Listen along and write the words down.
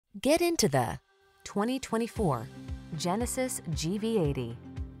Get into the 2024 Genesis GV80.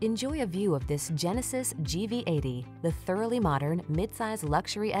 Enjoy a view of this Genesis GV80, the thoroughly modern midsize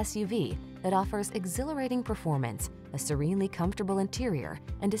luxury SUV that offers exhilarating performance, a serenely comfortable interior,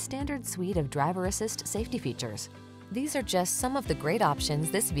 and a standard suite of driver assist safety features. These are just some of the great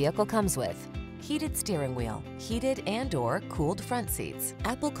options this vehicle comes with: heated steering wheel, heated and/or cooled front seats,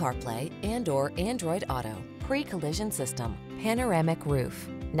 Apple CarPlay and/or Android Auto, pre-collision system, panoramic roof,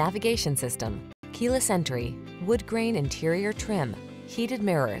 navigation system, keyless entry, wood grain interior trim, heated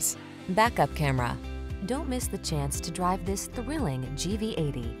mirrors, backup camera. Don't miss the chance to drive this thrilling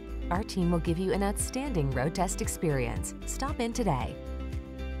GV80. Our team will give you an outstanding road test experience. Stop in today.